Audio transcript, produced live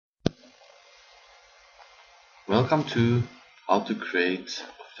Welcome to how to create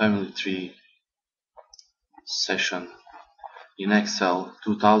a family tree session in Excel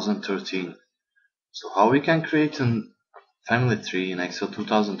 2013. So how we can create a family tree in Excel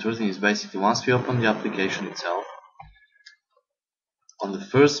 2013 is basically once we open the application itself, on the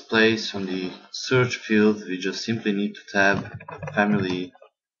first place on the search field we just simply need to tab family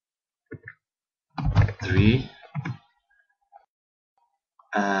tree.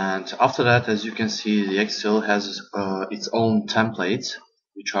 And after that, as you can see, the Excel has its own templates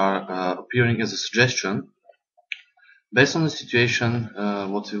which are appearing as a suggestion based on the situation.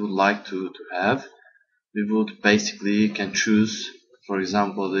 What we would like to have, we would basically can choose, for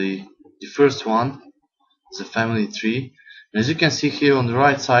example, the first one is a family tree. And as you can see here on the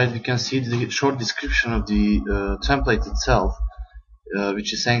right side, we can see the short description of the template itself,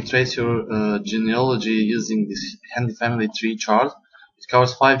 which is saying trace your genealogy using this handy family tree chart. It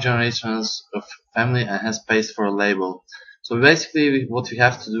covers 5 generations of family and has space for a label. So basically what we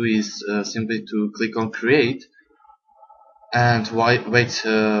have to do is simply to click on create and wait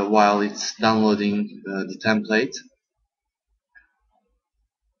while it's downloading the template.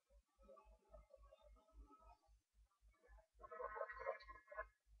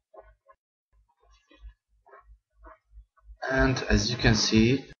 And as you can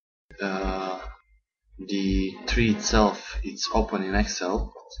see, the tree itself it's open in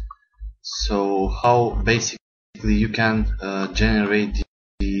Excel. So how basically you can generate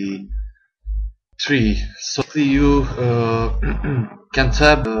the tree. So you can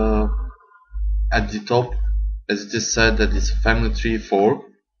tab at the top, as it is said that it's a family tree for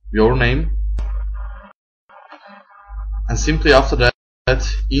your name, and simply after that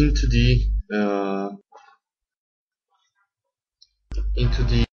into the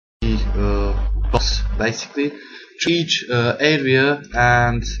box, basically each area,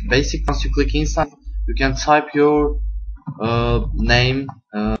 and basically once you click inside you can type your name.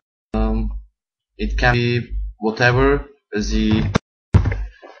 It can be whatever the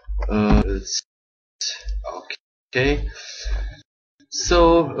okay.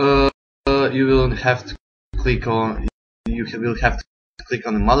 So you will have to click on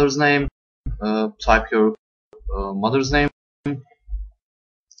the mother's name, type your mother's name, your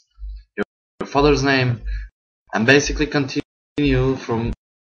father's name, and basically continue from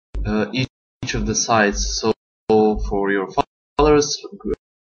each of the sides. So for your father's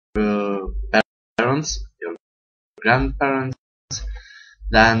parents, your grandparents,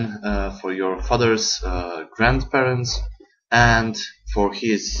 then for your father's grandparents, and for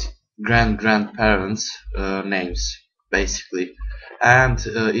his grandparents names, basically. And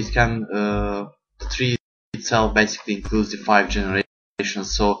it can the tree itself basically includes the 5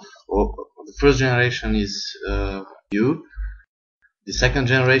 generations. So the first generation is you, the second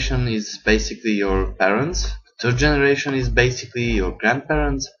generation is basically your parents, the third generation is basically your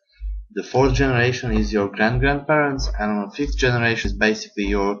grandparents, the fourth generation is your grandparents, and the fifth generation is basically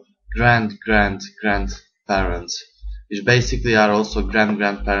your grandparents, which basically are also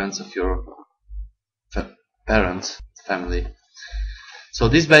grandparents of your parents' family. So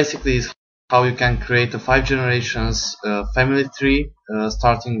this basically is how you can create a 5 generations family tree,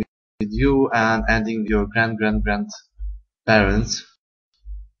 starting with you and ending your grandparents.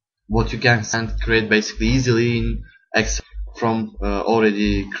 What you can create basically easily in Excel from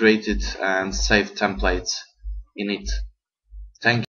already created and saved templates in it. Thank you.